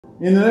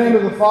In the name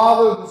of the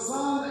Father, the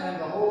Son, and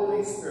the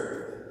Holy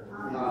Spirit.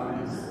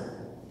 Amen.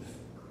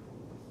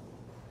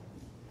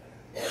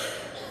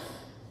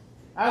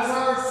 As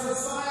our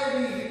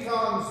society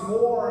becomes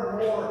more and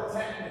more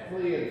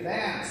technically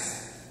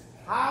advanced,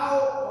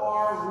 how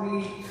are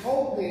we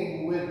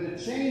coping with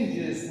the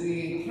changes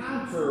we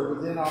encounter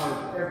within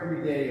our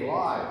everyday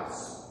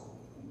lives?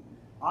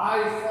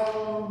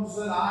 iPhones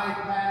and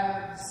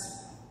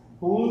iPads,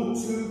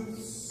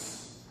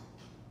 Bluetooths,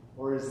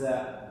 or is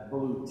that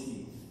blue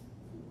teeth?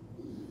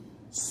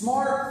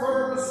 Smart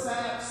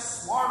thermostats,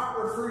 smart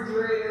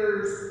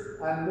refrigerators,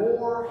 and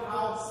more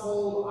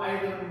household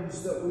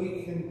items that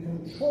we can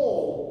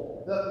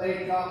control that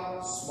make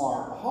up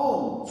smart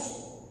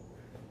homes.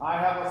 I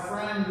have a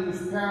friend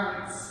whose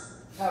parents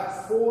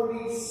have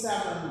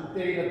 47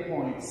 data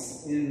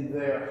points in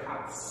their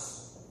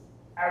house.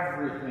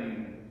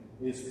 Everything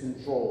is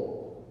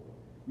controlled.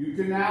 You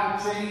can now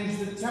change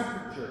the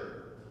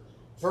temperature,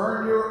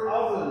 turn your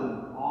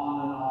oven on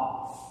and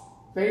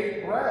off,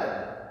 bake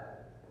bread,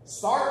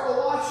 start the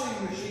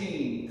washing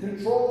machine,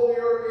 control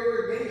your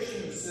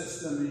irrigation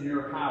system in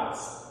your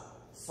house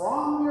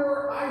from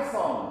your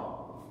iPhone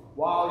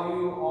while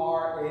you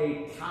are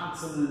a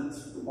continent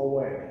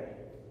away.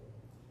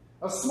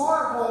 A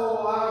smart home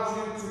allows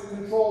you to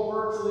control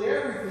virtually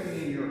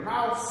everything in your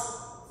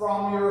house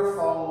from your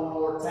phone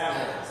or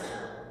tablet.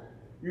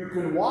 You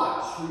can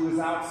watch who is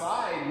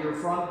outside your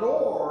front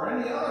door or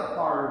any other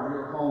part of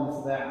your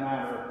home for that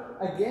matter.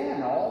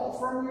 Again, all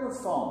from your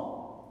phone.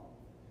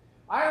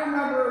 I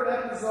remember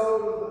an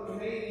episode of the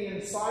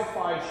Canadian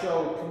sci-fi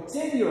show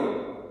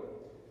Continuum,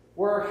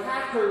 where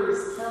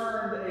hackers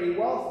turned a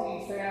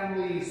wealthy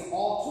family's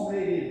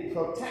automated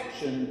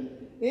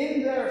protection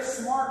in their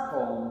smart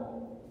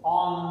home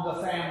on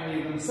the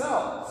family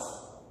themselves.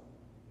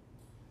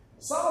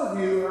 Some of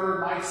you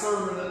heard my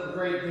sermon at the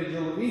Great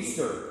Vigil of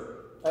Easter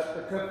at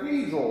the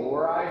cathedral,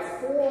 where I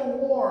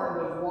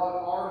forewarned of what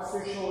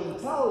artificial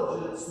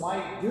intelligence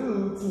might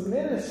do to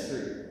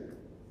ministry.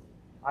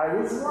 I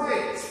was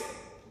right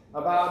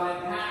about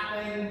it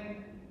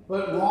happening,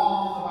 but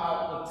wrong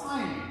about the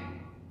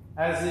timing,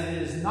 as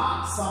it is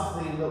not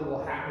something that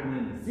will happen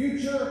in the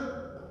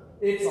future.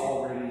 It's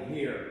already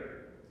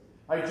here.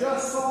 I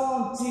just saw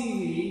on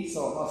TV,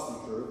 so it must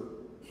be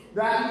true,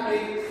 that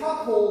a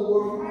couple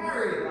were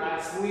married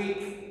last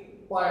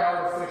week by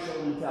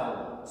artificial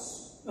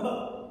intelligence.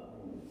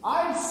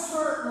 I'm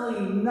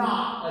certainly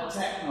not a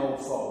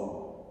technophobe.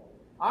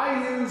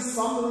 I use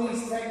some of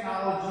these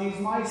technologies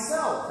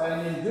myself,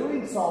 and in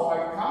doing so,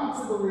 I've come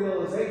to the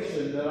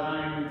realization that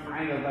I'm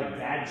kind of a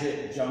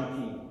gadget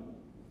junkie.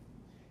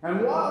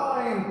 And while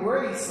I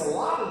embrace a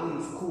lot of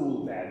these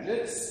cool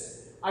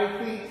gadgets, I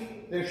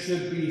think there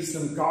should be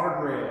some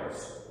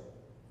guardrails.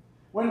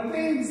 When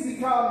things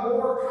become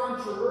more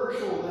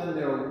controversial than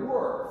they're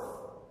worth,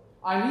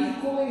 I'm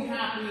equally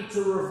happy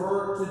to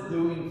revert to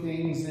doing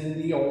things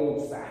in the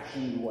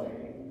old-fashioned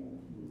way.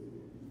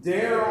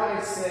 Dare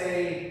I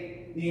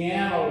say, the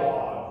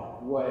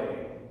analog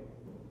way.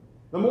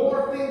 The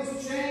more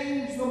things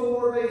change, the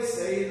more they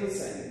stay the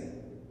same.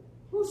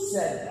 Who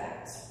said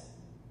that?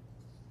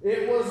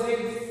 It was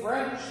a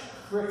French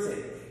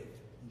critic,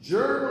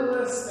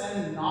 journalist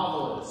and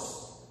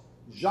novelist,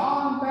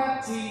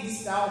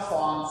 Jean-Baptiste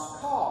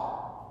Alphonse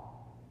Carr,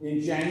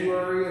 in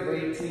January of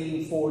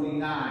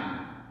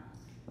 1849.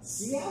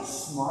 See how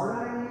smart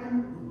I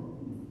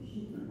am?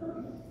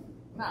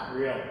 Not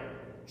really.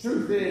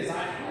 Truth is,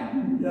 I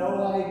had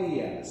no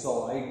idea,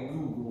 so I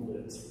Googled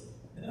it,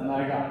 and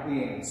I got the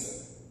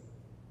answer.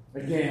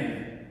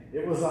 Again,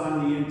 it was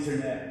on the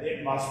internet.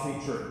 It must be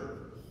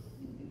true.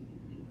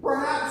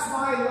 Perhaps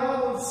my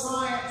love of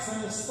science,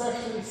 and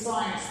especially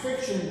science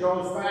fiction,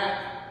 goes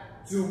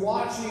back to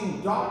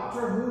watching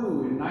Doctor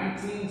Who in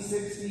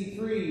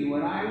 1963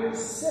 when I was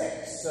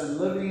 6 and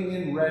living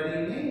in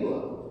Reading,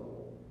 England.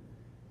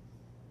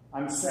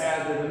 I'm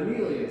sad that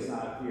Amelia's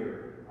not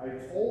here. I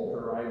told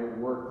her I would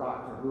work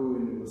Doctor Who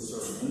into a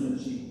sermon,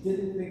 and she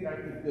didn't think I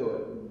could do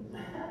it.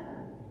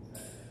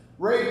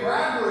 Ray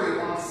Bradbury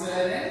once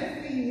said,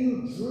 anything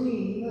you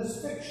dream is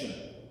fiction,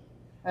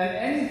 and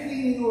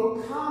anything you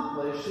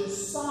accomplish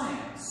is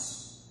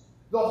science.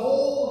 The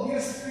whole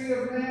history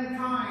of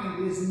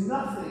mankind is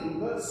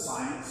nothing but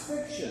science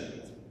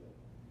fiction.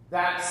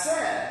 That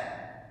said,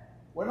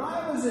 when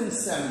I was in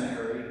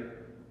seminary,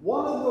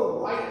 one of the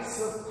rites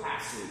of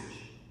passage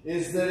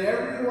is that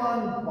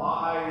everyone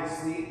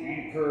buys the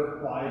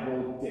Anchor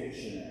Bible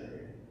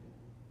Dictionary.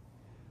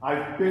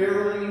 I've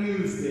barely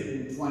used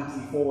it in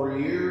 24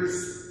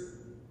 years,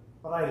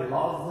 but I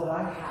love that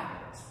I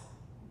have it.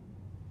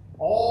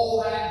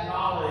 All that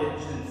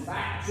knowledge and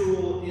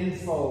factual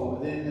info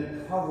within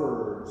the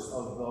covers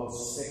of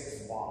those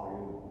 6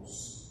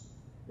 volumes.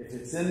 If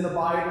it's in the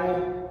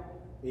Bible,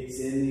 it's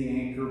in the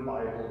Anchor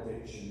Bible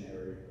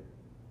Dictionary.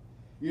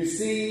 You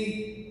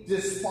see,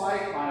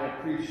 despite my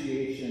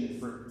appreciation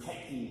for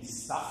techie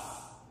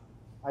stuff,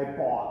 I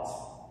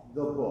bought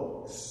the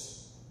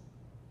books.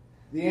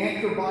 The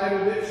Anchor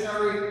Bible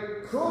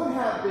Dictionary could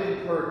have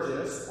been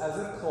purchased as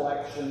a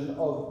collection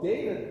of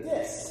data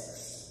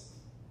discs,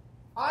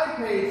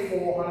 paid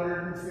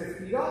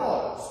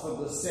 $450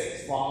 for the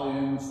 6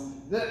 volumes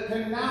that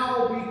can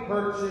now be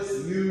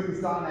purchased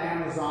used on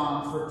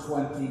Amazon for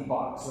 $20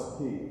 a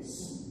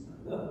piece.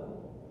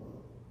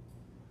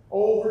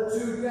 Over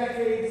 2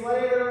 decades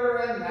later,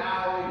 and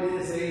now it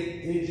is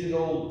a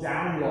digital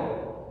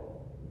download.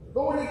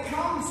 But when it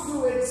comes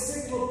to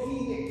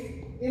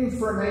encyclopedic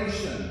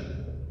information,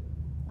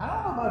 I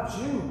don't know about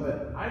you,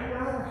 but I'd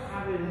rather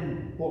have it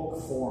in book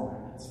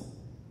format.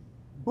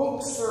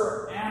 Books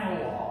are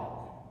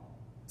analog,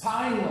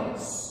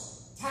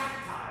 timeless,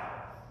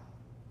 tactile.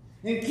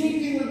 In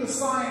keeping with the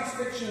science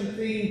fiction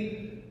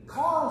theme,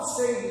 Carl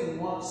Sagan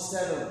once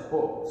said of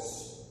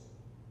books,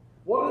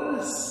 "What an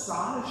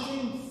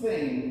astonishing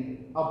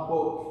thing a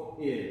book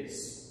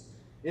is.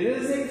 It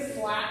is a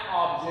flat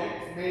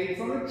object made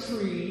from a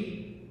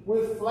tree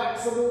with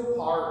flexible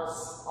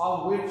parts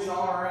on which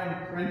are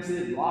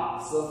imprinted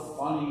lots of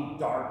funny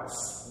dark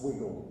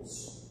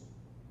squiggles.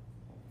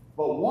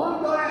 But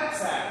one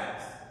glance at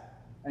it,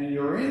 and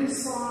you're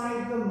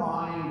inside the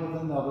mind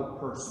of another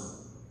person.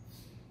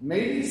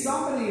 Maybe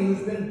somebody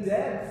who's been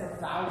dead for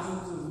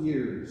thousands of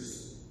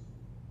years.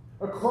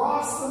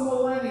 Across the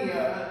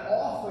millennia, an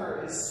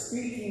author is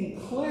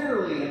speaking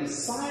clearly and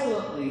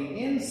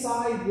silently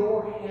inside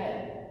your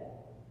head,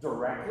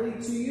 directly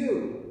to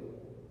you.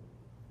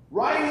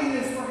 Writing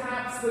is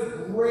perhaps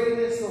the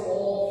greatest of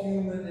all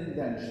human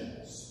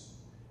inventions,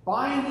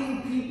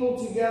 binding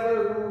people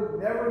together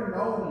who've never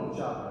known each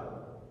other,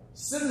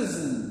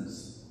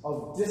 citizens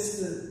of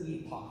distant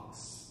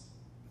epochs.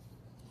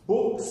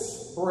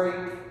 Books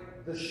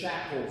break the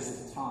shackles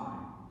of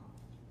time.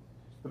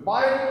 The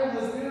Bible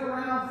has been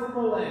around for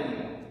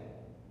millennia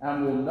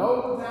and will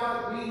no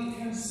doubt be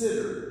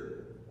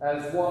considered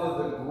as one of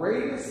the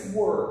greatest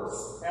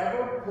works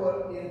ever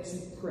put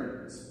into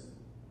print,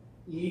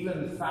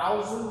 even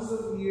thousands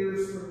of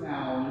years from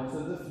now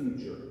into the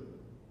future.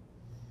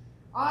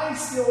 I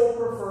still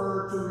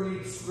prefer to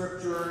read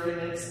Scripture in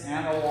its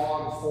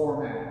analog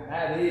format,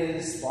 that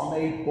is, from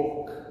a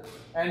book,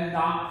 and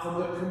not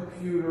from a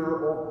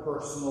computer or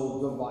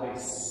personal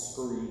device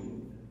screen.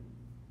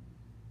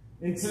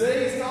 In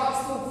today's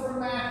Gospel from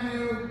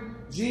Matthew,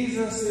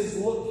 Jesus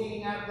is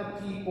looking at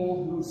the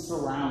people who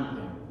surround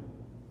him.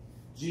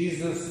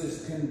 Jesus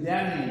is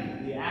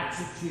condemning the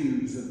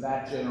attitudes of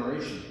that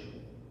generation.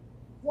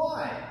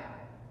 Why?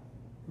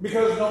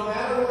 Because no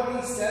matter what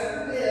he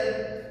said or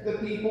did, the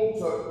people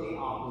took the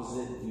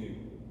opposite view.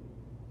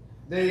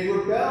 They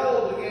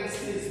rebelled against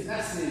his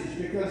message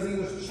because he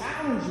was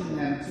challenging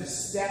them to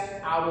step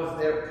out of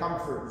their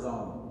comfort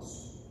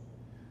zones.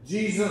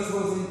 Jesus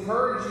was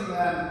encouraging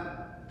them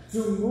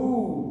to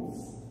move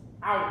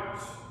out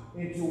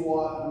into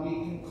what we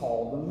can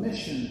call the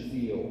mission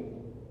field,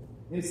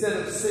 instead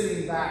of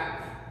sitting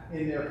back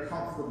in their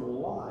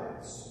comfortable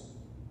lives.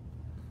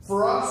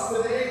 For us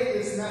today,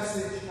 this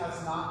message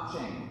has not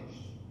changed.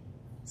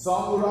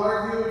 Some would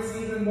argue it's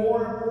even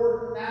more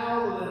important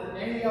now than at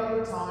any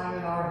other time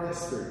in our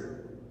history.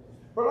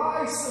 But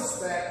I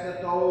suspect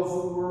that those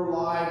who were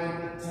alive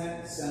in the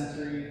 10th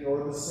century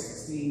or the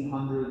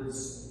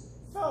 1600s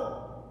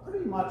felt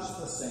pretty much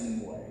the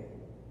same way.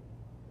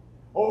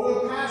 Over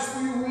the past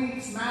few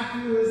weeks,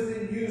 Matthew has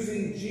been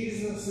using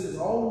Jesus'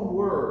 own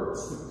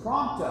words to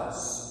prompt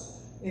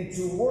us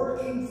into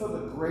working for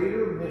the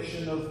greater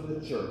mission of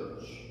the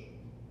church.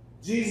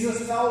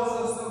 Jesus tells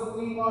us that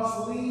we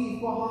must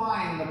leave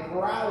behind the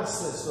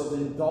paralysis of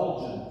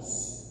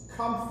indulgence,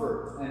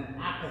 comfort, and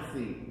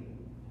apathy,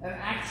 and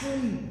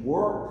actually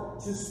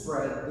work to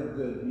spread the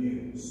good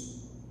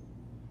news.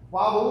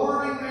 While the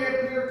wording may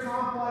appear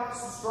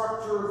complex, the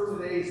structure of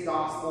today's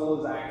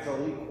gospel is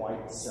actually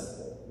quite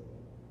simple.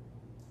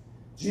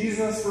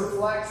 Jesus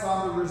reflects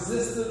on the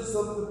resistance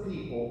of the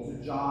people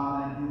to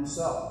John and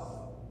himself.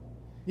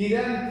 He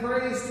then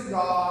prays to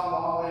God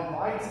while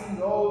inviting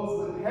those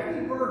with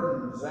heavy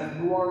burdens and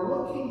who are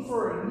looking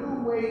for a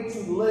new way to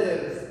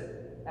live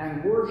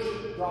and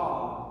worship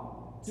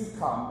God to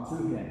come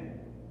to him.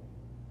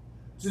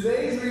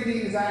 Today's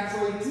reading is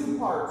actually 2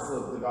 parts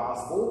of the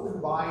gospel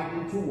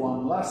combined into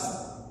one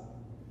lesson.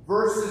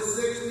 Verses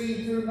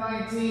 16 through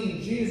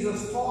 19,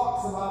 Jesus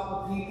talks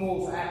about the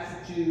people's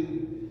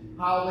attitude,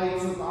 how they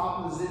took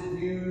opposite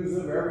views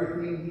of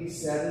everything he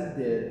said and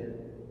did.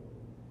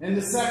 In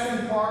the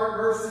second part,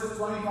 verses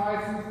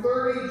 25 through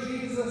 30,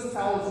 Jesus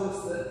tells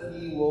us that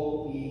he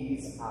will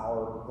ease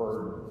our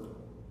burden.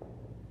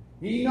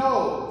 He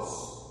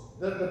knows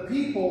that the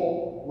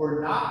people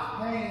were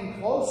not paying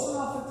close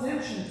enough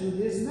attention to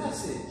his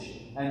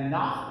message and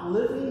not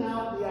living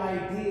out the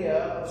idea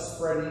of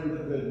spreading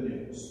the good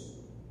news.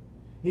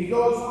 He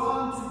goes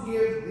on to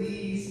give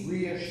these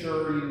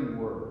reassuring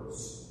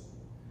words.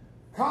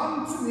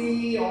 Come to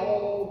me,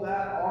 all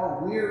that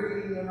are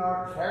weary and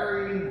are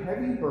carrying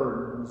heavy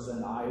burdens,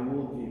 and I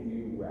will give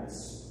you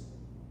rest.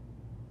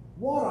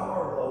 What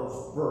are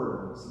those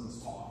burdens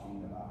he's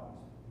talking about?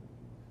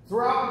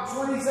 Throughout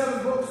the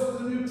 27 books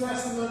of the New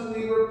Testament,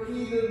 we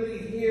repeatedly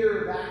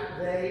hear that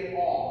they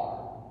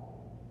are.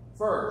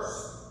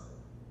 First,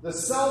 the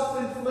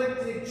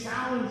self-inflicted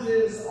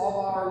challenges of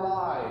our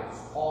lives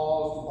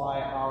caused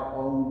by our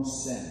own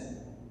sin.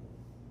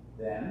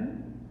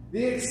 Then,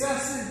 the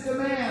excessive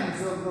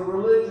demands of the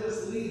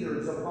religious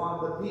leaders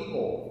upon the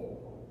people.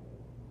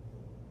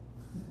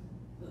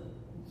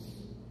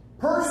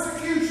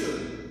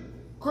 Persecution.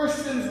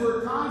 Christians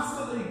were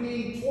constantly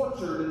being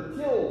tortured and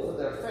killed for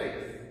their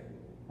faith.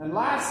 And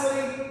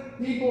lastly,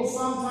 people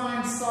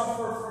sometimes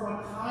suffer from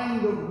a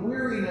kind of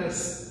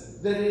weariness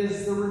that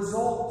is the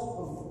result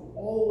of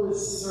always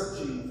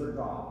searching for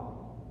God.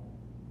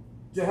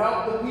 To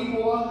help the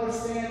people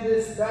understand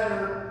this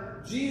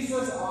better,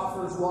 Jesus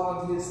offers one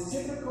of his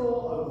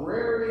typical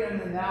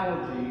agrarian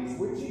analogies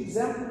which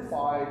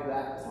exemplified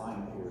that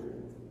time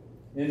period.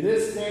 In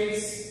this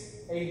case,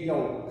 a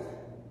yoke.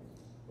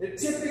 It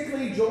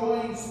typically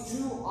joins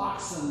two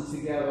oxen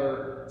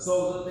together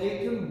so that they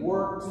can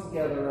work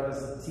together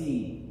as a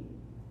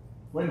team.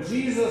 When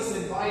Jesus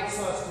invites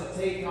us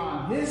to take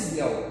on his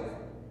yoke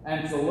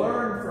and to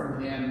learn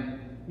from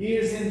him, he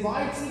is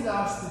inviting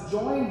us to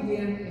join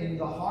him in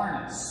the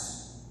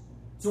harness,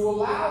 to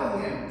allow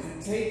him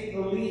to take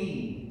the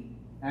lead,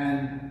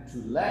 and to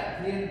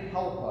let him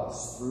help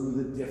us through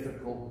the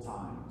difficult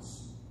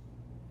times.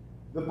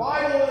 The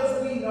Bible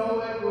as we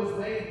know it was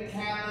made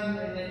canon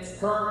in its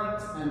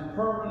current and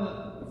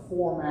permanent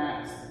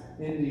format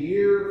in the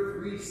year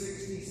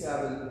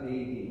 367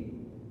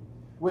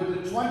 AD,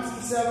 with the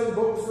 27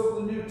 books of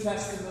the New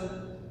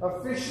Testament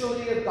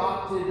officially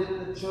adopted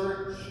at the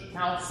Church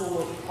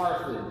Council of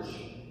Carthage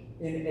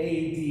in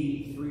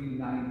AD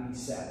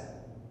 397.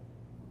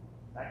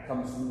 That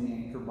comes from the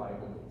Anchor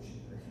Bible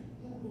Dictionary.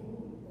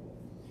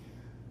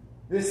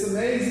 This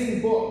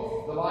amazing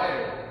book, the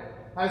Bible,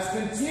 has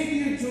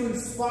continued to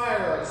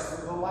inspire us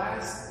for the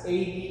last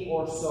 80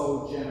 or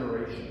so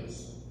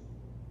generations.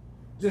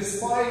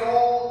 Despite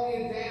all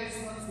the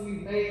advancements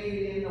we've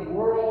made in a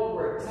world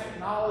where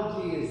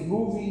technology is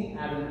moving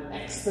at an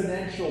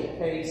exponential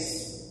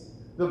pace,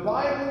 the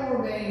Bible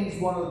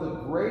remains one of the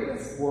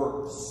greatest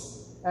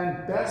works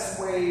and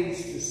best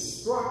ways to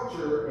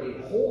structure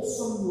a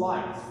wholesome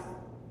life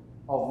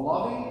of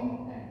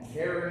loving and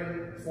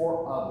caring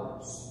for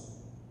others.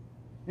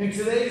 In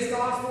today's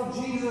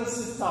gospel, Jesus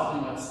is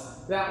telling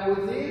us that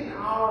within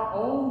our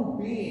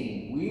own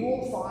being, we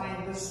will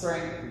find the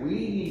strength we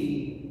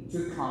need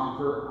to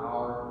conquer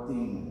our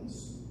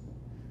demons.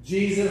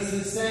 Jesus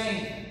is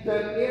saying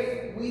that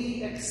if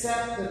we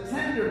accept the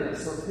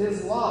tenderness of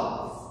his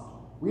love,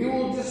 we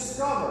will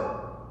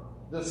discover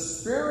the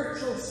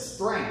spiritual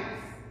strength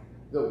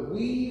that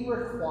we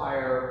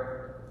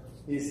require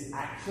is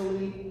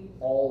actually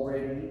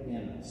already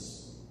in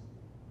us.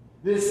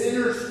 This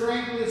inner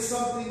strength is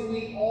something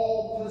we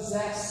all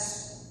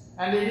possess,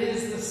 and it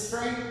is the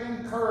strength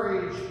and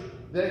courage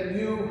that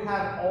you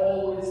have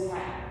always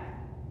had,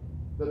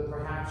 but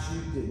perhaps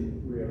you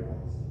didn't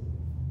realize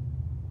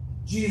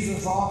it.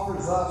 Jesus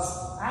offers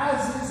us,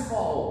 as his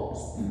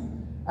followers,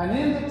 an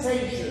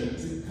invitation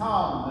to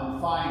come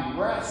and find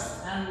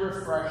rest and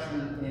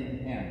refreshment in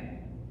him,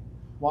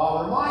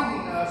 while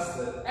reminding us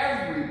that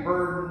every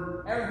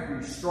burden,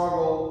 every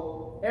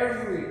struggle,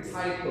 every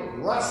type of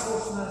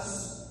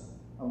restlessness,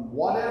 and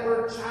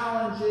whatever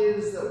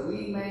challenges that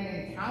we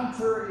may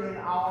encounter in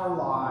our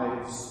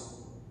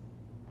lives,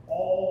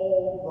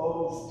 all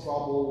those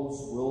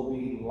troubles will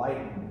be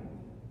lightened.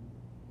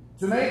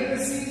 To make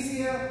this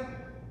easier,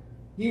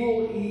 he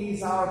will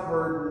ease our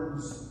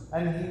burdens,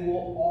 and he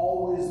will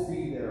always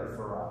be there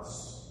for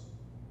us.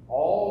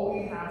 All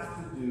we have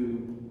to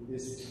do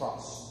is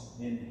trust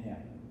in him.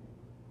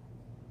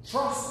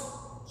 Trust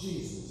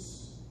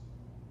Jesus.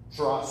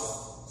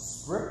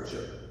 Trust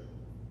Scripture.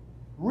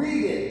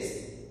 Read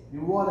it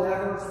in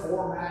whatever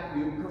format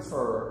you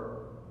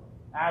prefer.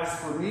 As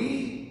for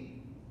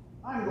me,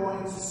 I'm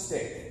going to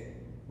stick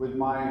with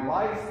my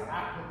Life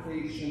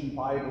Application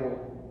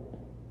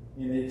Bible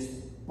in its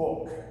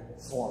book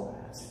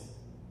format.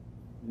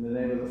 In the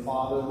name of the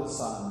Father, the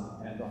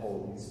Son, and the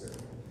Holy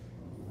Spirit.